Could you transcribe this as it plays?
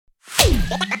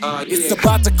It's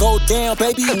about to go down,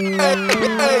 baby.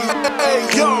 Hey,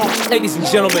 yo. Ladies and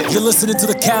gentlemen, You're listening to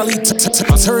the Cali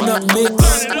Turn Up Mix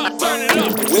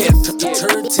with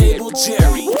Turntable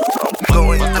Jerry.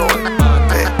 Going,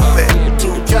 back. To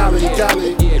Cali.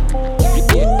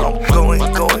 I'm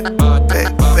going,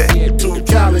 back. To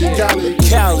Cali.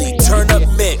 Cali Turn Up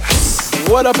Mix.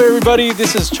 What up, everybody?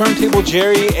 This is Turntable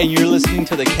Jerry, and you're listening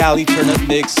to the Cali Turn Up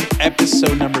Mix,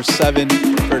 episode number 7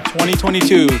 for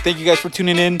 2022. Thank you guys for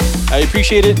tuning in. I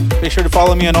appreciate it. Make sure to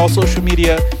follow me on all social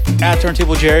media at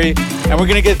Turntable Jerry, and we're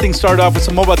gonna get things started off with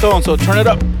some Mobatón. So turn it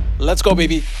up. Let's go,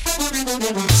 baby.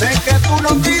 Sé que tú no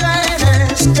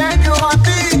quieres que yo a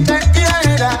ti te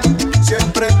quiera.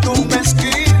 Siempre tú me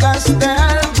esquivas de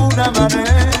alguna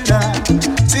manera.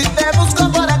 Si te busco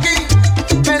por aquí,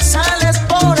 me sales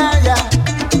por allá.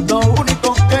 Lo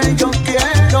único que yo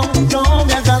quiero, no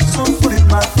me hagas sufrir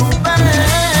más tu pena.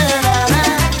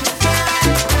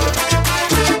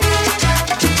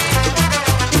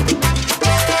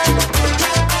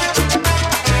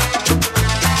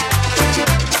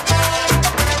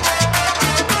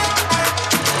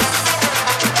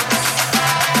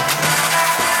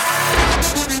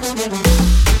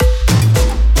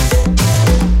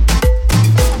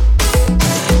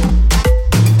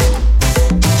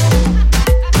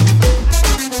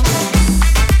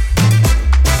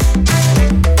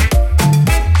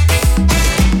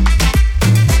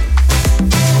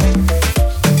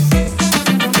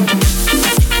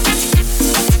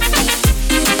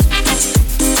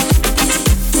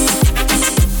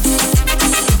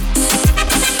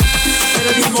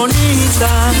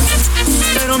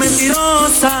 Pero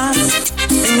mentirosa,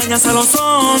 engañas a los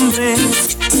hombres,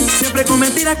 siempre con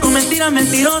mentiras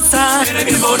mentirosas. Eres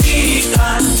bien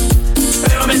bonita,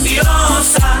 pero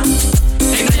mentirosa,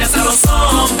 engañas a los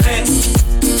hombres,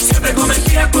 siempre con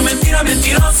mentiras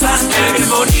mentirosas. Eres bien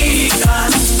bonita,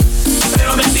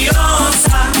 pero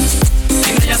mentirosa,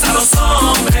 engañas a los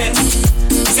hombres,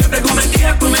 siempre con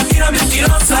mentiras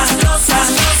mentirosas.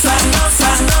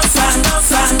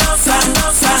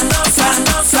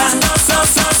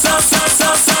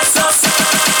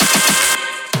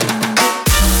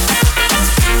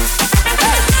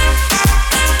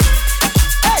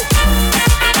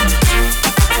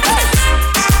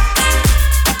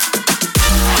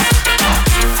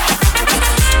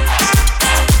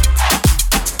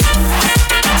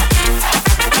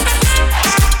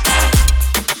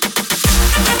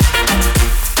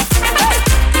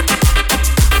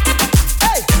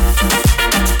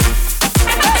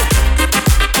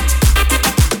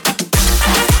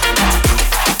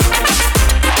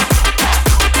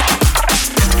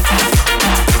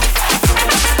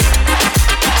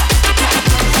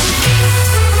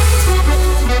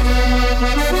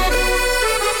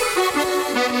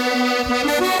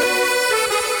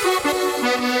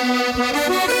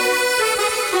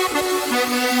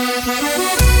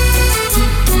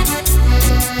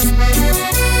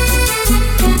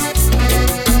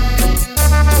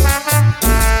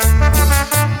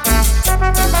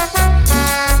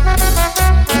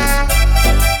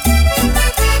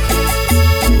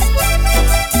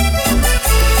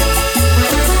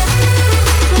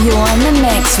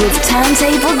 With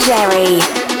Turntable Jerry.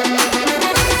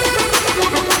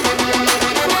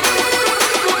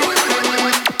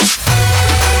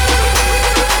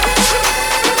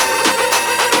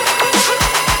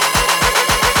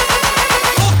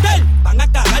 Van a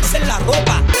cagarse en la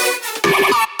ropa.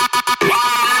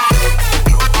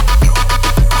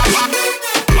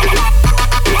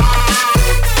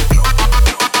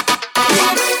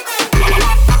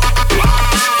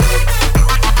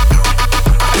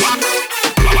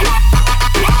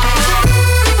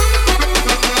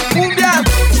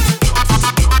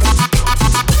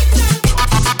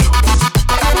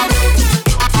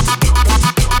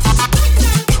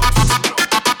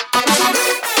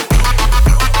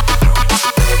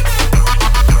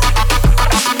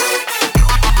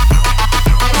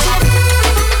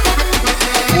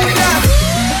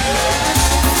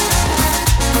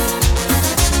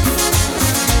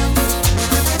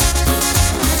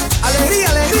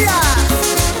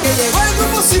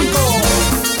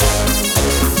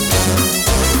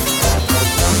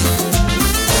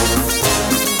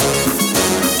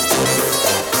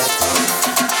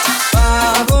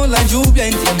 Lluvia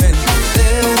inclemente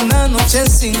de una noche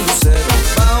sin lucero,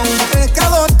 pa' un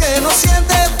pecador que no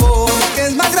siente porque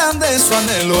es más grande su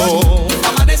anhelo.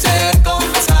 Amanecer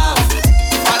confesado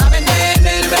para vender en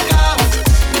el mercado.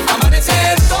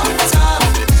 Amanecer confesado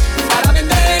para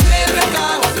vender en el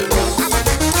mercado.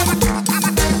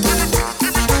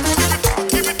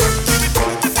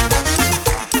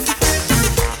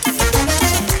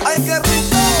 Ay, qué rico.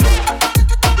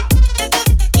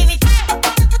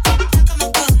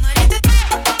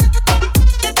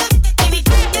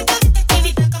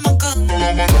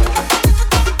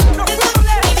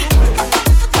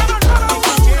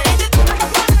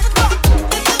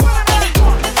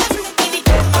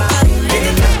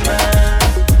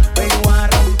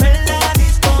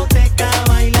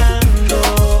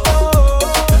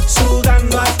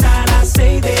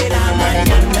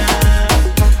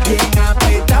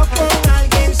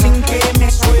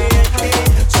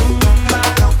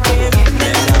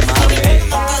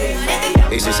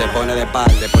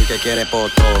 balde porque quiere po'.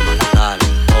 Toma, dale,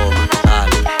 toma,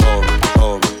 dale, toma,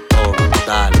 toma, toma,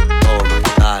 dale, toma,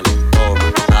 dale, toma,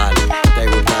 dale. ¿Te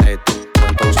gusta esto? Pues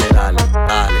entonces dale,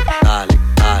 dale, dale,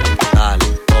 dale, dale,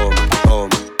 toma,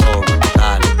 toma, toma,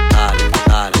 dale, dale,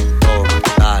 dale, toma,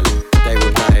 dale. ¿Te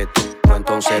gusta esto? Pues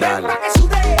entonces dale.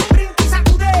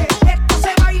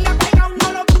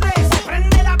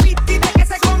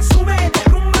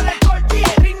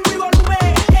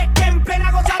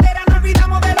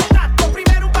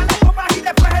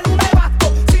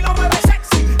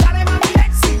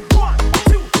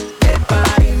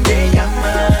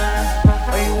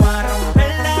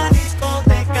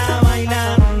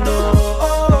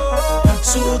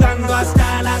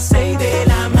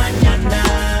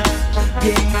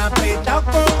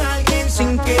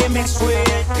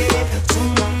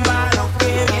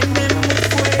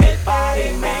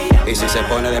 Y si se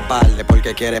pone de espalda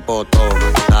porque quiere po'.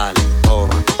 Toma, dale,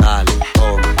 toma, dale,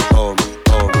 toma, toma,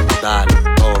 toma, dale,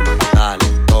 toma, dale,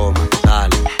 toma,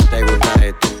 dale. ¿Te gusta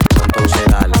esto? Pues entonces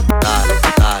dale, dale,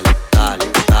 dale, dale,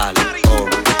 dale,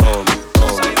 toma, toma,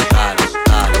 toma, dale,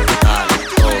 dale, dale,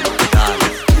 toma, dale.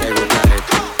 ¿Te gusta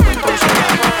esto? Pues entonces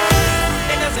dale.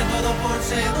 Ella hace todo por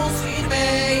seducirme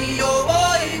y yo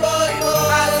voy,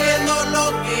 haciendo lo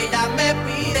que ella me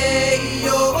pide y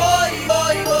yo voy,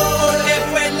 porque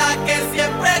fue la que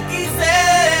siempre quise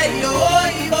y yo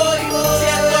voy, si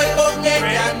estoy con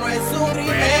ella no es un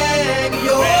remake y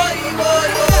yo voy,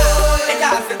 ella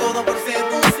hace todo por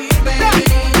seducirme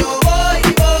y yo voy,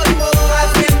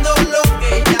 haciendo lo que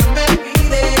ella me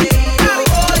pide y yo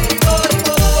voy,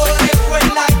 porque fue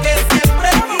la que siempre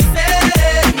quise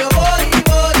y yo voy,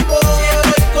 si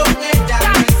estoy con ella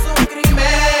no es un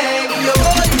crimen y yo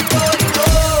voy.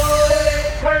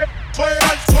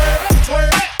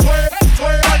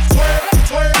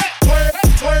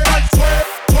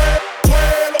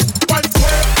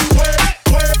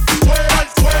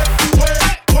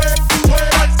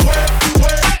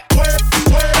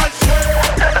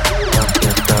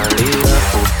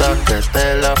 Que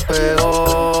te la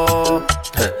pegó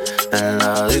en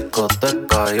la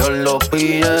discoteca, yo lo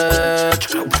pillé.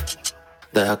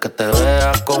 Deja que te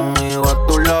vea conmigo a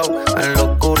tu lado, en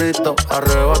lo oscurito,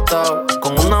 arrebatado.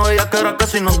 Con una bella cara que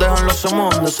si nos dejan lo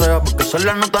hacemos donde sea, porque esa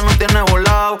la nota no tiene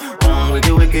volado. Un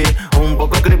wiki, un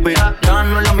poco creepy, ya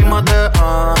no es la misma de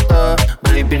antes.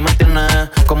 Baby, me tienes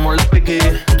como la piqui,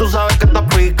 tú sabes que está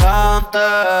picante.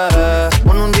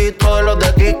 Pon un dito de los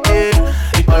de Kiki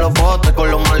y pa' los botes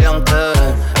con los maleantes.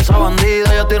 Esa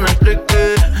bandida ya tiene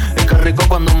tricky y qué rico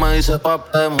cuando me dice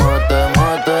papi, muévete,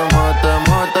 muévete, muévete,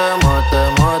 muévete, muévete,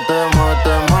 muévete,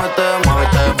 muévete,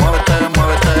 muévete, muévete, muévete,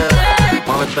 muévete,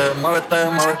 muévete, muévete,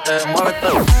 muévete, muévete.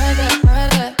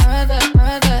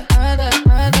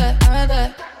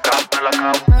 Campe la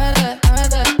cama.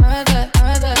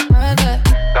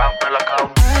 Campe la cama.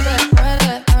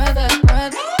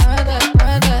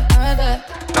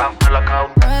 Campe la cama.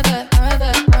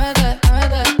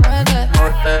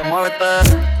 Muévete, muévete.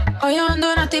 Hoy yo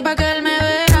ando una tipa que él me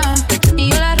vea y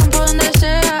yo la rompo donde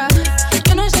sea.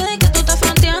 Yo no sé de qué tú estás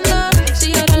fronteando,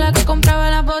 si yo era la que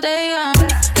compraba la botella.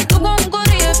 Tú con un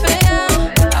corillo fea,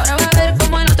 ahora va a ver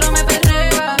cómo el otro me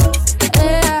perrea.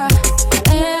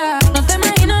 No te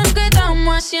imaginas lo que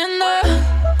estamos haciendo.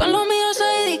 Con lo mío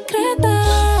soy discreta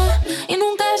y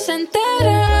nunca se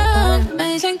enteran.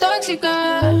 Me dicen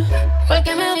tóxica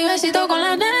porque me doy besito con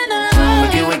la nena.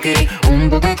 Wiki, un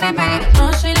poco creepy.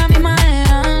 No soy la misma de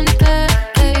antes.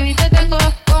 Baby, te tengo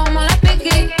como la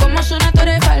piqui, como suena tu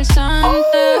eres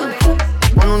falsante.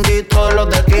 Pon un dito de los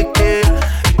de Kiki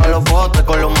pa' los botes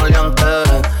con los maleantes.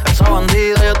 Esa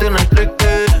bandida ya tiene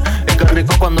tricky y qué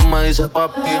rico cuando me dice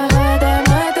papi. Muévete,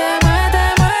 muévete, muévete,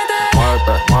 muévete.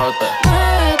 Muévete, muévete.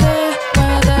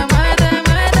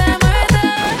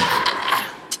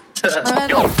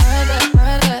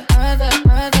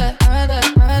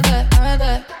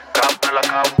 Campe la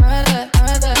cama.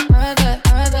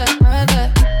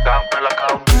 Campe la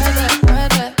cama.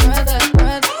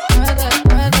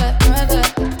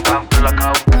 Campe la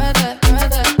cama.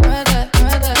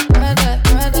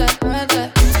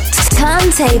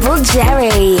 Turntable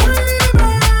Jerry.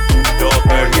 Yo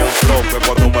tengo un flow que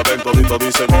cuando me ven todito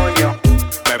dicen coño.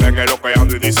 Me ven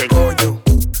eloqueando y dicen coño.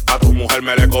 A tu mujer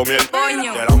me le comí el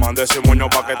coño. Te la mandé sin moño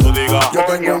pa' que tú digas. Yo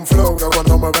tengo un flow que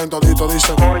cuando me ven todito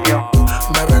dicen coño.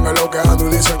 Me ven eloqueando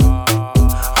y dicen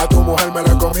a tu mujer me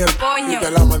le comí el coño. Y te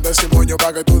la mandé sin moño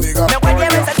pa' que tú digas. Me voy a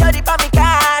llevar esa chori pa' mi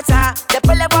casa.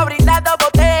 Después le voy a brindar 2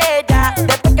 botellas.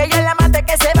 Después que yo la mate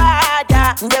que se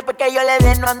vaya. Después que yo le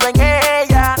dé no ando en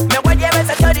ella. Me voy a llevar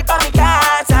esa chori pa' mi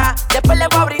casa. Después le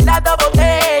voy a brindar 2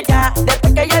 botellas.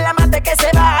 Después que yo la mate que se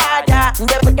vaya.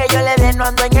 Después que yo le dé no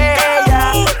ando en ella.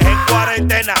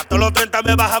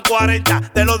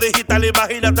 40. De lo digital,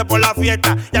 imagínate por la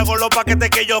fiesta. Y hago los paquetes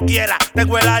que yo quiera.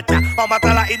 Tengo el hacha pa'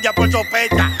 matar a la India por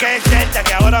sospecha. Que es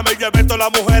que ahora me invento las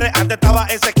mujeres. Antes estaba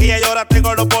en sequía y ahora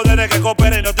tengo los poderes que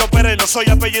cooperen, no te operen. No soy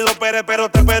apellido Pérez, pero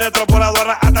te penetro por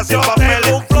aduana hasta sin papeles.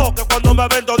 Tengo un flow que cuando me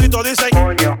ven todito dicen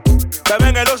te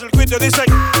ven en los circuitos y dicen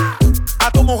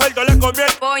a tu mujer yo le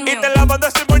convierto y te la mando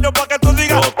ese moño pa' que tú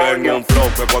digas. Yo tengo un flow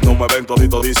que cuando me ven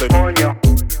todito dicen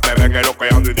me ven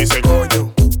eloqueando y dicen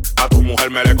a tu mujer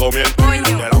me le convierto y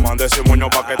te la mando ese moño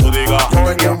pa' que tú digas.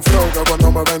 Yo tengo un flow que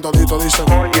cuando me ven todito dicen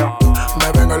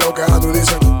me ven eloqueando y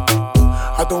dicen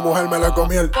a tu mujer me le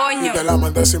convierto y te la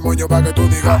mandé sin moño pa' que tú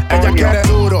digas. Ella quiere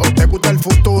duro, te gusta el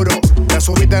futuro. Te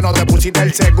subiste, no te pusiste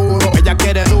el seguro. Ella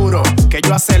quiere duro, que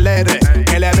yo acelere,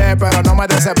 que le dé, pero no me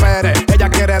desespere. Ella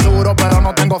quiere duro, pero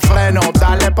no tengo freno.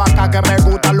 Dale pa' acá que me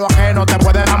gusta lo ajeno. Te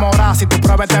puede enamorar si tú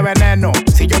pruebas este veneno.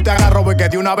 Si yo te agarro, voy que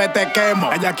de una vez te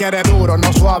quemo. Ella quiere duro,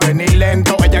 no suave ni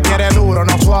lento. Ella quiere duro,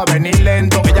 no suave ni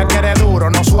lento. Ella quiere duro,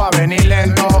 no suave ni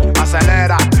lento.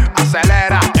 Acelera,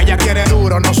 acelera. Ella quiere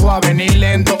duro, no suave ni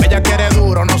lento. Ella quiere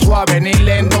duro, no suave ni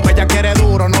lento. Ella quiere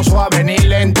duro, no suave ni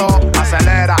lento.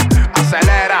 Acelera,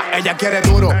 acelera. Ella quiere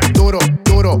duro, duro,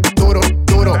 duro, duro,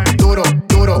 duro, duro,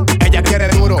 duro. Ella quiere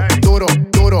duro, duro,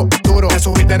 duro, duro. Te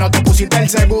subiste, no te pusiste el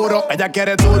seguro. Ella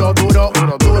quiere duro, duro,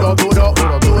 duro, duro, duro,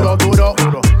 duro, duro,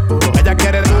 duro. Ella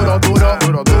quiere duro, duro,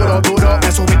 duro, duro, duro.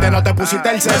 Te subiste, no te pusiste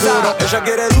el seguro. Ella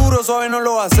quiere duro, suave no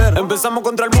lo va a hacer. Empezamos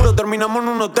contra el muro, terminamos en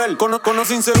un hotel. Con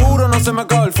los inseguros no se me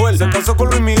acaba el fuel. Se casó con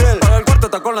Luis Miguel, paga el cuarto,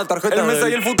 está con la tarjeta. El mesa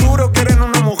y el futuro quieren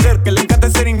una mujer que le encante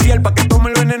ser infiel, pa' que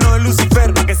tome el veneno de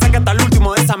Lucifer, pa' que saque hasta el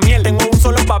último de esa miel. Tengo un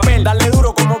solo papel, dale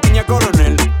duro como piña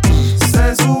coronel.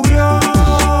 Se subió.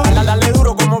 Dale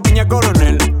duro como piña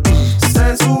coronel.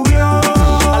 Se subió.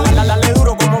 Dale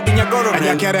duro como piña coronel.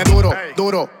 Ella quiere duro,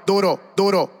 duro, duro,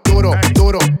 duro, duro,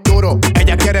 duro, duro.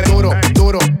 Ella quiere duro,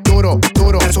 duro, duro,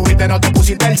 duro. Te subiste, no te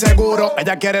pusiste el seguro.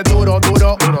 Ella quiere duro,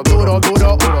 duro, duro, duro,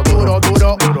 duro, duro,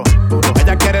 duro, duro.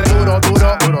 Ella quiere duro,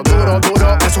 duro, duro, duro,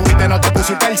 duro. Te subiste, no te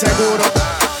pusiste el seguro.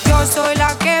 Yo soy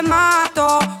la que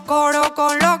mato, coro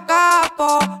con los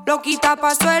capos, loquita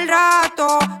paso el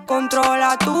rato,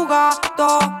 controla tu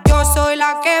gato. Yo soy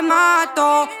la que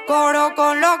mato, coro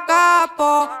con los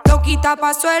capos, loquita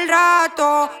paso el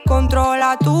rato,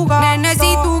 controla tu gato. Nene,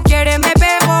 si tú quieres me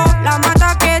pego, la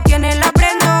mata que tiene la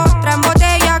prendo, traen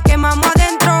botella, quemamos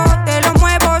adentro, te lo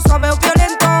muevo suave o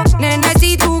violento. Nene,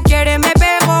 si tú quieres me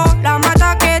pego, la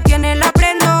mata que tiene la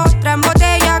prendo, traen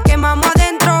botella, quemamos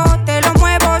adentro, te lo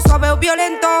muevo suave o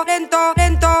violento, lento,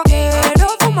 lento. Quiero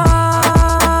fumar,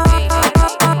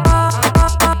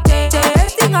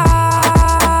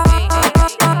 testingar,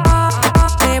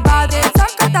 te va a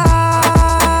desacatar,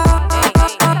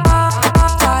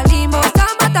 salimos a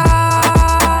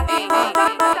matar.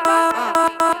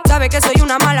 Sabe que soy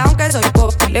una mala aunque soy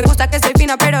pop. Le gusta que soy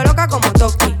fina pero loca como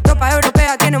Toki. Ropa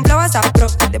europea tiene un flow asapro.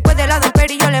 Después de la de un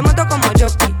perillo le monto como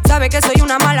jockey. Sabe que soy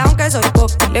una mala aunque soy pop.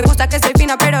 Le gusta que soy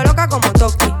fina pero loca como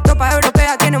Toki. Ropa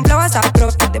europea tiene un flow asapro.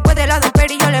 Después de la de un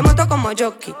perillo le monto como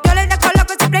jockey. Yo le dejo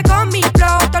loco siempre con mi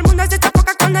flow. Todo el mundo se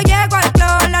sofoca cuando llego al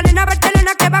club. La nena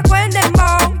Barcelona que bajo en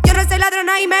dembow. Yo no soy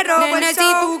ladrona y me robo. Nene,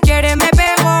 si tú quieres me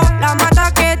pego. La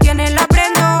mata que tiene la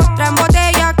prendo. Traen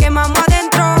botella, quemamos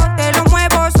adentro. Te lo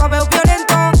muevo suave o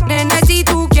violento. Nene, si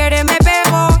tú quieres me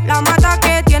pego. La mata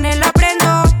que tiene la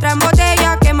prendo. Traen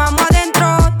botella, quemamos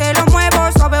adentro. Te lo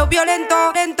muevo suave o violento.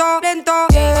 Lento, lento.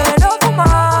 Quiero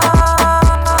fumar,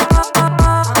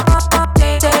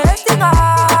 testingar,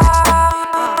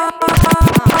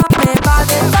 me va a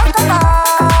desacatar,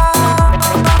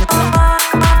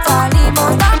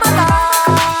 salimos a matar.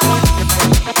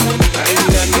 I ain't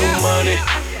got no money,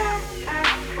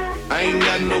 I ain't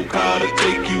got no car to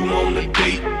take you on a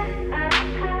date.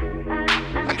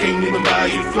 I can't even buy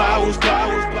you flowers,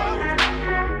 flowers, flowers.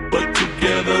 But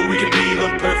together we can be the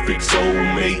perfect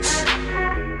soulmates.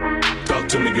 Talk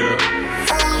to me, girl.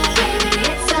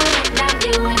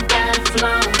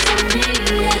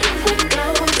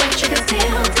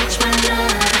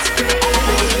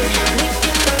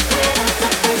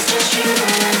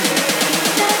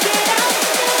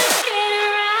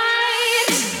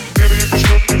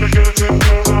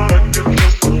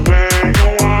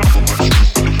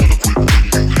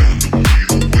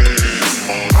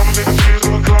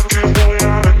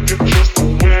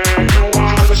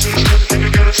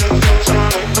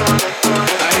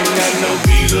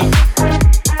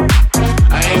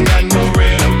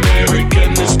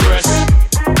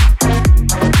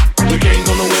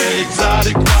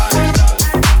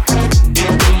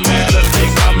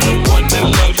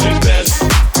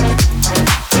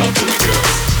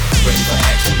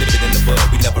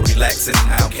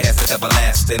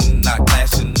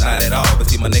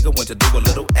 my nigga went to do a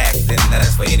little acting. Now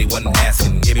that's for anyone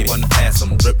asking. Give me one pass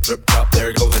 'em. Drip, drip, drop, there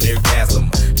it goes an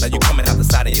orgasm. Now you coming out the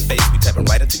side of your face, we tapping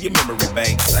right into your memory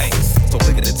bank. Thanks. So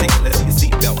click it and take it, let's see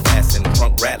your seatbelt fasten.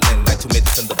 Trunk rattling like 2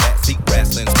 midgets in the back seat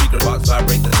wrestling. Speaker box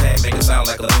vibrate the tag, make it sound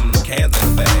like aluminum cans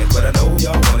in the bag. But I know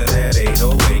y'all wanted that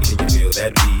 808. Can you feel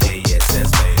that BASS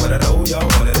bass? But I know y'all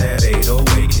wanted that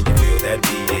 808. Can you feel that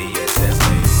BASS bass?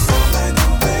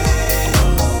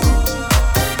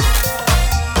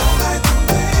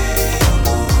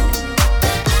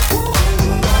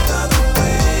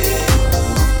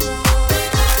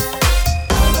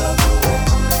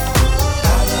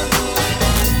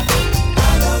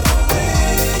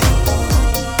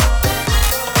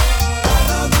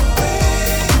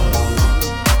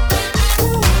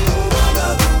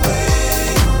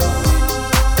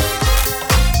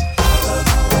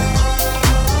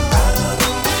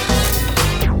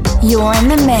 You're in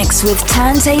the mix with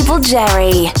Turntable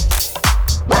Jerry.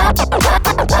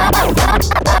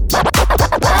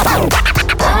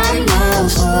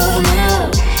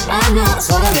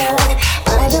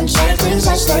 I don't say things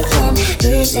as they come.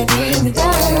 Please let me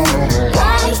down.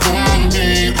 Life can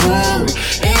be cool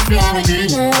if you ever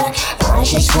did it. I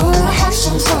just wanna have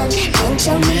some fun. Don't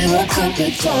tell me what could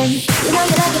be done. You know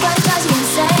you like it, but it drives me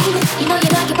insane. You know you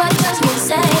like it, but it drives me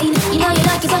insane. You know you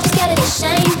like it, but you're scared of the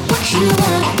shame. What you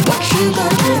want, what you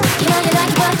gonna do? You know you like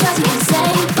it, but it drives me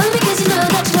insane. Only because you know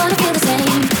that you wanna feel the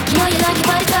same. You know you like it,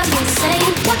 but it drives me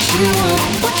insane. What you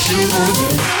want, what you gonna do?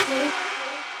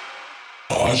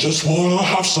 I just wanna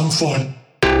have some fun.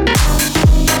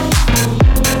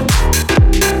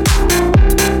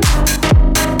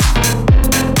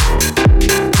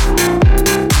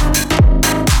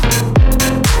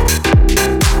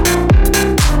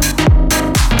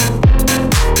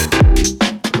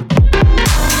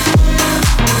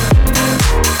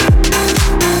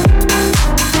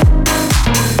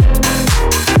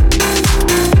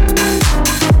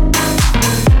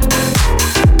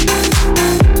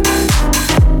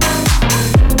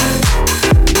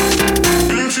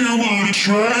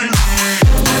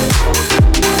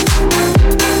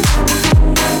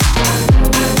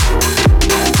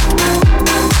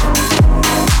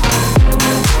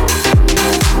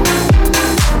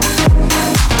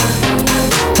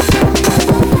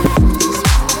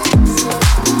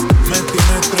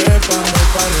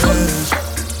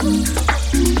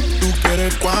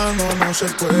 Se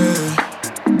puede.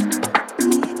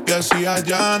 Y así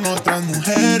hayan otras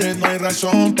mujeres, no hay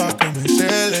razón pa' que me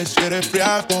celes. Si eres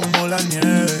fría como la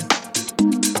nieve,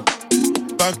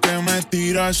 pa' que me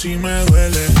tiras si me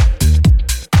duele.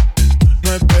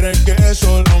 No esperes que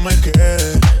solo me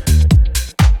quede.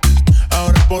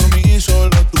 Ahora por mí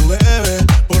solo tú bebes,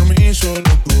 por mí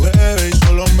solo tú bebes y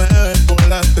solo me ves por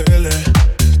la tele.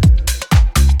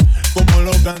 Como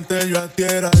lo canté yo a ti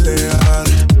era leal.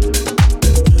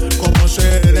 Como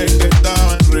seré que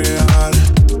estaba en real.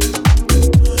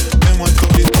 Tengo a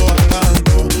todito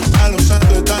hablando, a los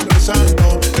santos están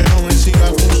rezando que no me siga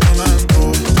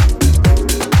funcionando.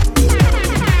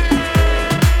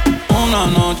 Una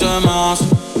noche más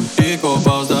y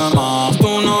copas de más.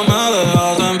 Tú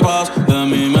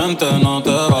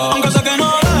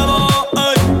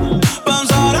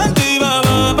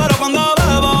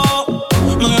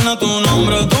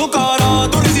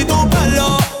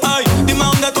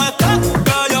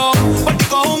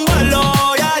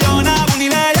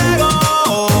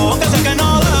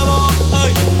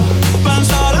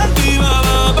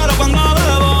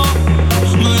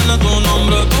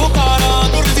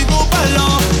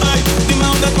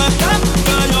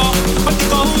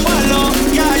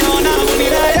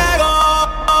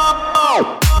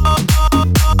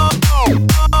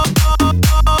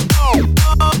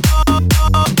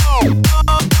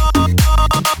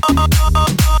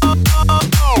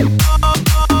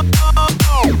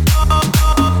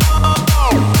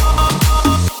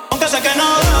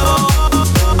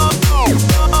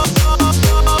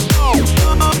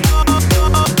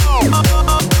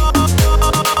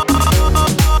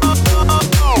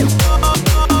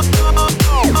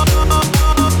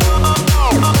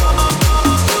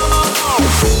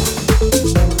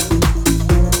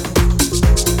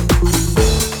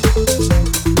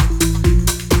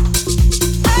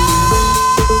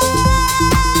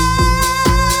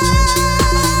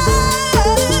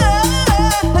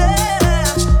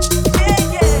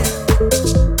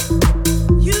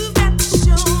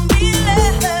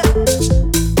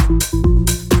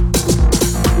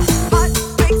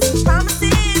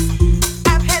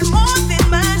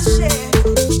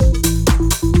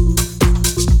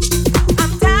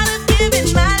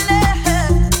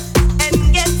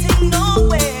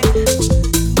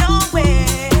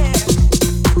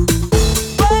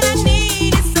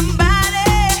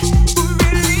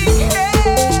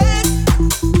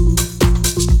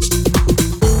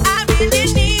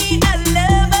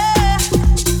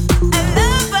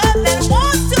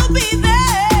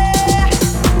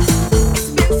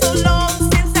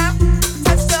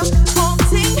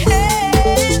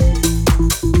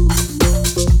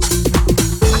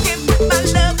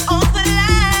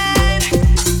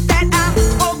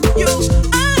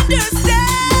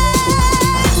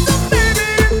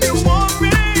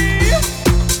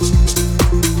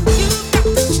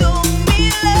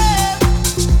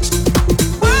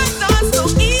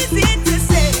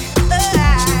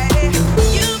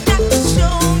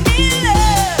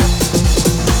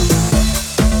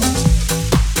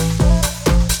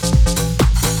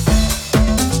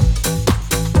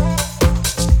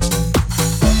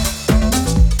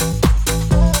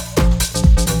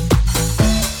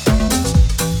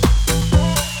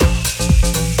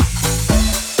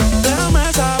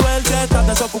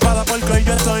desocupada porque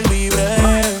yo estoy libre.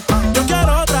 Yo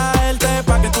quiero traerte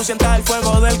pa' que tú sientas el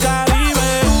fuego del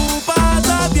Caribe. Tu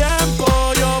pasatiempo,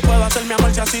 yo puedo hacer mi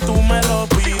amor si así tú me lo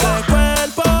pides.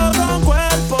 Cuerpo con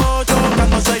cuerpo,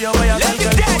 chocándose yo voy a hacer que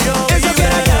el tuyo vibre. Eso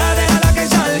quiero ya, déjala que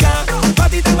salga. Pa'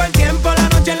 ti tengo el tiempo, la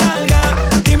noche es larga.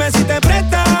 Dime si te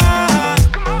presta,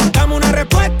 dame una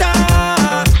respuesta.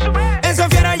 Eso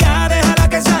fiera ya, déjala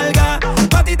que salga.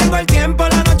 Pa' ti tengo el tiempo,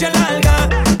 la noche es larga.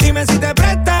 Dime si te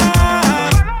presta,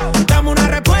 dame una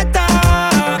respuesta.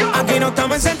 Aquí no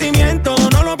estamos en sentimiento,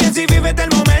 no lo pienses y vívete el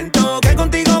momento. Que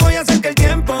contigo voy a hacer que el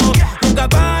tiempo nunca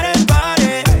pare,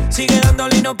 pare. Sigue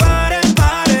dándole y no pare,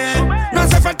 pare. No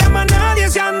hace falta más nadie,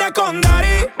 se anda con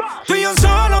Dari. Tú y yo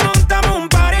solo montamos un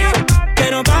party. Que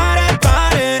no pare,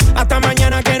 pare. Hasta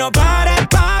mañana que no pare,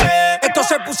 pare. Esto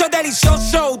se puso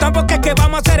delicioso, tampoco es que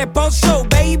vamos a ser esposos,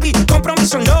 baby.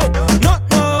 Compromiso low, no,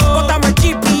 no. Botamos el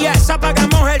GPS,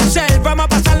 apagamos el cel, vamos a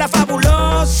pasarla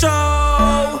fabuloso.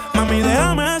 Mami,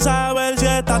 déjame saber si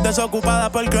estás desocupada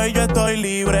porque yo estoy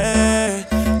libre.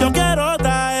 Yo quiero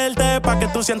traerte pa' que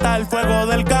tú sientas el fuego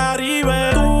del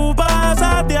Caribe. Tu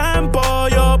pasatiempo,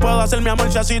 yo puedo hacer mi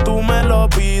amor si así tú me lo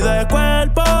pides.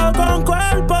 Cuerpo con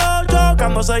cuerpo,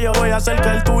 chocándose yo voy a hacer que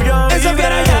el tuyo vibre. Eso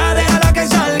fiera ya, déjala que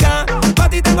salga. Pa'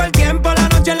 ti tengo el tiempo, la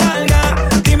noche es larga.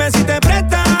 Dime si te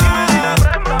presta,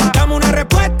 dame una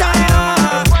respuesta.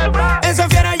 Eso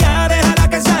fiera ya, déjala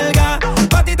que salga.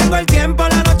 Pa' ti tengo el tiempo,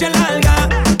 la noche es larga.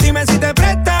 Dime si te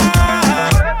presta,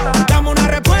 dame una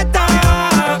respuesta.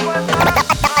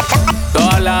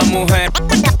 Todas las mujeres,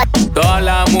 todas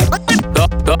las mujeres,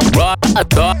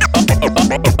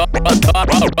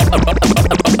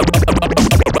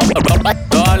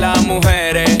 todas las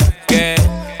mujeres que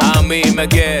a mí me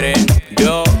quieren,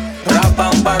 yo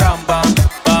rapam param pam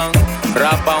pam,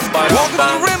 rapam param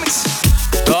pam.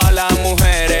 Todas las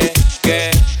mujeres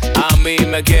que a mí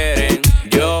me quieren,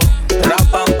 yo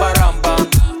rapam param pam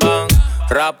pam,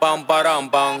 rapam param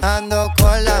pam. Ando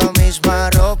con la misma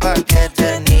ropa que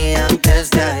tenía antes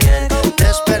de ayer.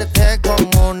 Desperté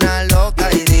como una loca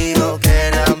y digo que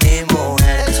era mi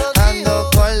mujer. Ando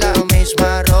con la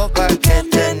misma ropa que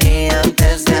tenía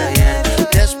antes de ayer.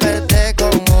 Desperté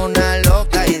como una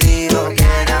loca y digo que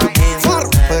era mi mujer.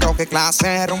 Pero qué clase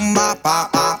de rumba pa'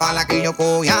 la que yo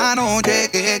cogí anoche,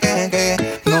 que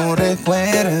no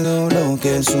recuerdo lo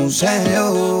que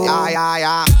sucedió.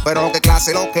 Ya, pero qué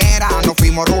clase lo que era. Nos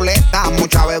fuimos ruleta,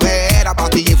 mucha bebera,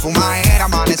 pastilla y fumadera.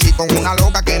 Amanecí con una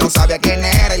loca que no sabía quién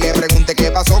era y le pregunté qué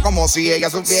pasó como si ella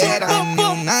supiera.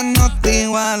 Una nota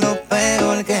igual o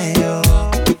peor que yo.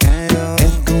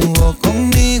 Estuvo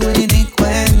conmigo y ni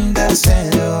cuenta se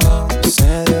dio.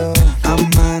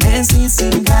 Amanecí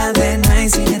sin cadena y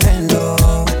sin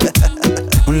reloj.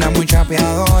 Una muy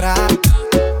chapeadora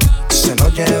se lo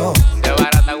llevó. De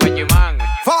barata Wichiman.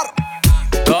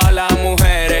 Todas las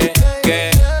mujeres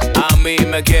que a mí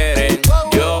me quieren,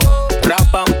 yo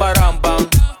rapam param pam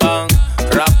pam,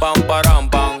 rapam param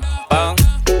pam pam.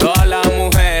 Todas las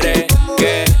mujeres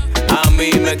que a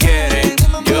mí me quieren,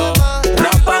 yo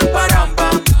rapam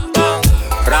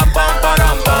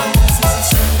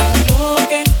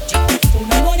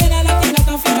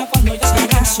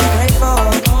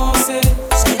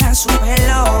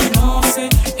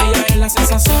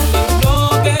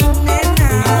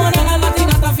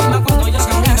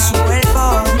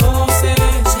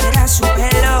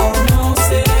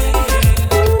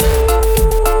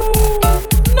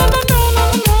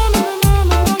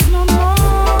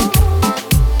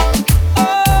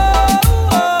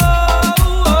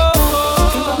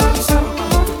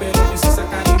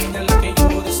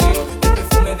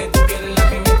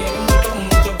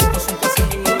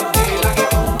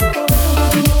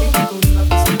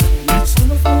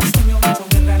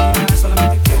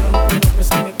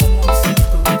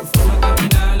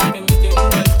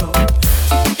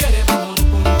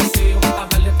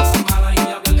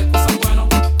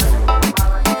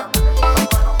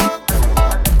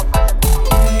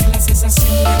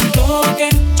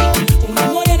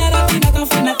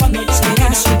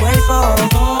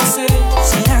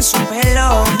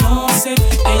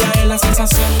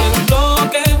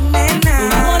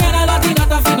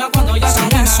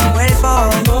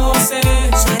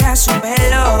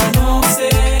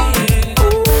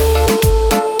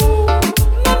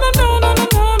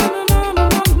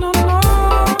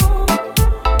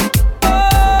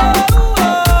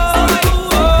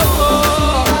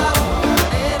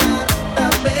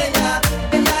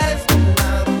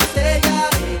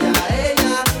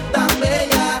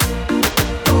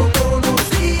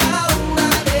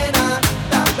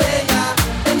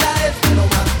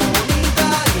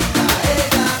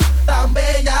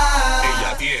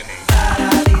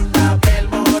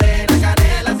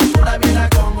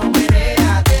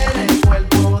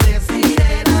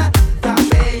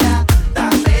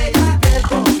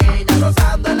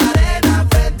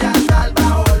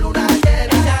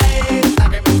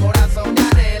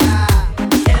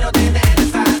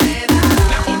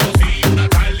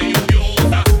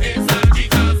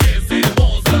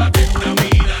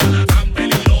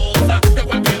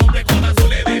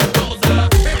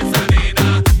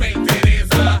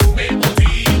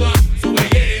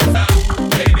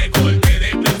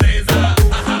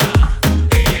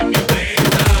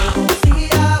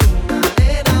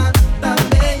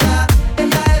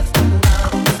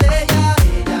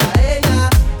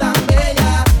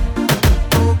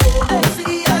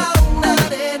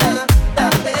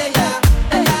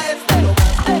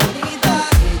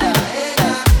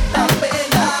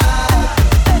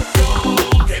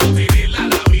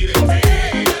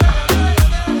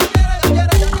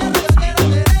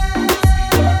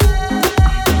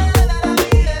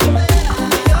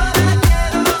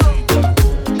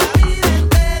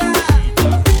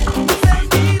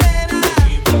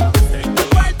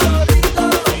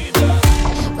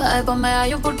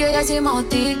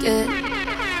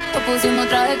pusimos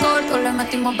traje corto, le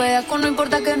metimos bellaco, no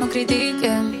importa que nos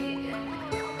critiquen.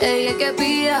 Le dije que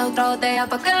pida otra botella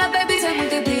pa' que las baby se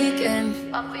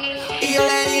multipliquen. Y yo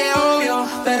le dije obvio,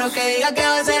 pero que diga que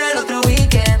va a ser el otro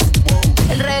weekend.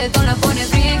 El reggaetón la pone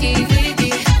friki,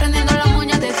 friki, prendiendo las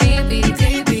moñas de creepy,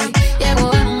 creepy.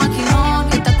 Llegó en un maquinón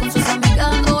y está con sus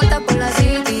amigas dando vueltas por la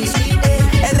city.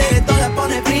 El reggaetón la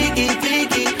pone friki,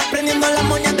 friki, prendiendo las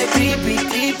moñas de creepy,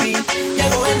 creepy.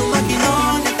 Llegó en un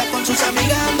maquinón y está con sus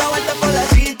amigas dando vueltas por la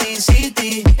city,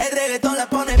 city. El reggaetón la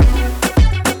pone.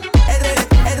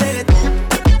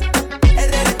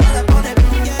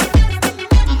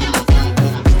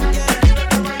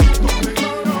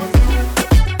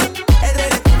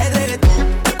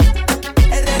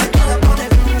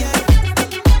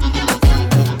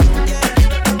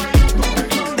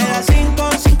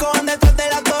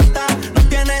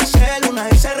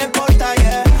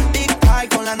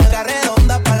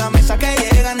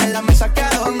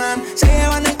 Se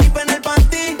llevan el tip en el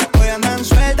panty. Hoy andan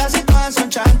sueltas y todas son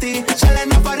chanty.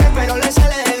 Salen a pared pero le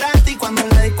sale de gratis. Cuando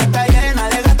la disco está llena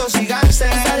de gatos y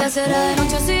gangsters. Sale a ser de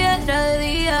noche si era de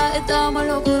día. Estábamos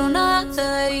locos, nada se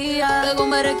veía. Luego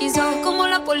me requisó como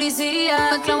la policía.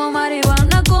 Mezclamos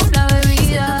marihuana con la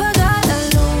bebida. Si tú apagas la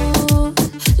luz,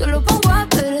 yo lo pongo a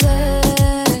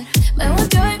perder. Me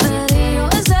volteó y me dijo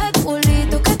ese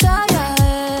culito que calla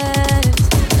es.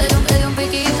 Me dio un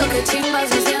piquito que chimba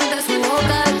se siente su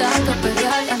boca. Tanto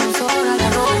pelear ya no sobra la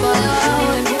ropa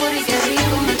debajo del booty, qué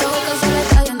rico me toca, se le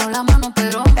está yendo la mano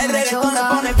pero el reggaetón la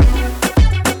pone.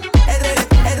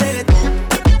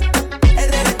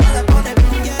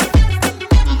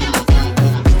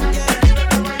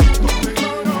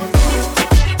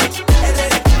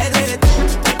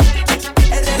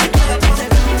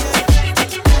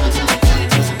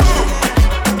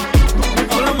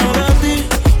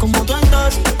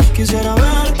 Quisiera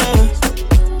verte,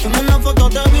 en una foto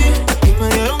te vi y me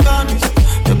dieron ganas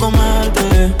de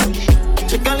comerte.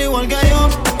 Sé que al igual que yo,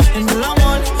 en el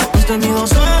amor no has tenido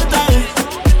suerte,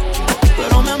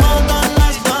 pero me matan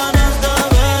las ganas de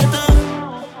verte.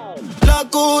 La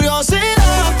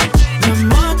curiosidad me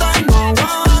mata y no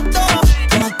aguanto.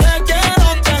 Ya te quiero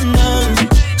tener,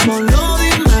 solo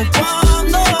dime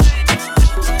cuándo.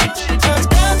 Es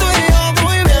que tú y yo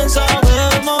muy bien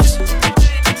sabemos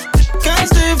que es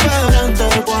diferente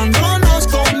cuando nos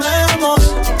comemos.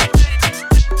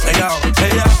 Ella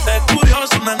es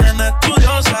curiosa, una nena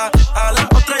estudiosa. A la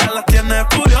otra ya la tiene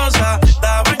furiosa.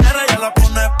 La bañera ya la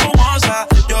pone espumosa.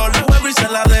 Yo le juego y se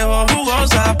la dejo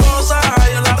jugosa. Posa,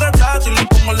 yo la retrato y le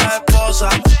pongo la esposa.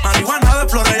 Marihuana de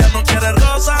flores, ella no quiere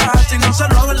rosa. Si no se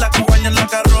roba en la cabaña en la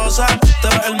carroza. Te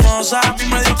ves hermosa, a mí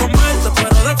me dio con verte,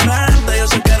 pero de frente. Yo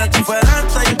sé que eres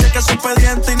diferente y es que es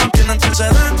expediente y no tiene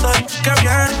antecedentes. Qué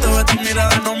bien, te ves tu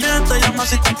mirada no miente. Llama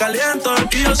si te caliento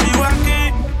y yo sigo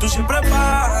aquí. Tú siempre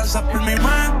pasas por mi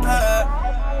mente.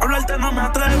 Hablarte no me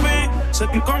atreví. Sé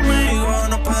que conmigo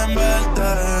no pueden verte.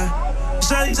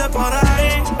 Se dice por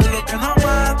ahí que lo que no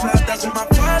mata te hace más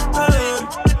fuerte.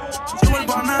 Si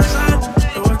vuelvo a nacer,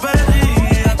 te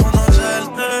volvería a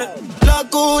conocerte. La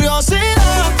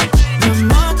curiosidad me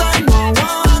mata y no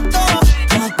aguanto.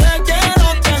 Ya te quiero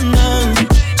tener,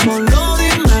 solo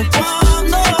dime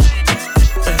cuándo.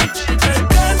 Es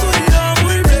que tú y yo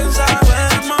muy bien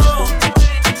sabemos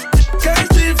que es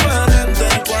diferente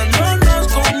cuando nos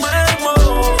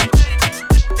comemos.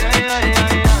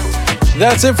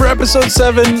 That's it for episode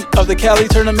 7 of the Cali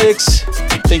Turner Mix.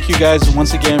 Thank you guys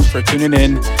once again for tuning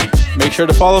in. Make sure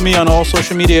to follow me on all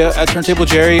social media at Turntable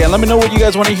Jerry and let me know what you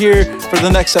guys want to hear for the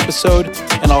next episode,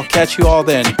 and I'll catch you all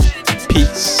then.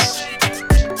 Peace.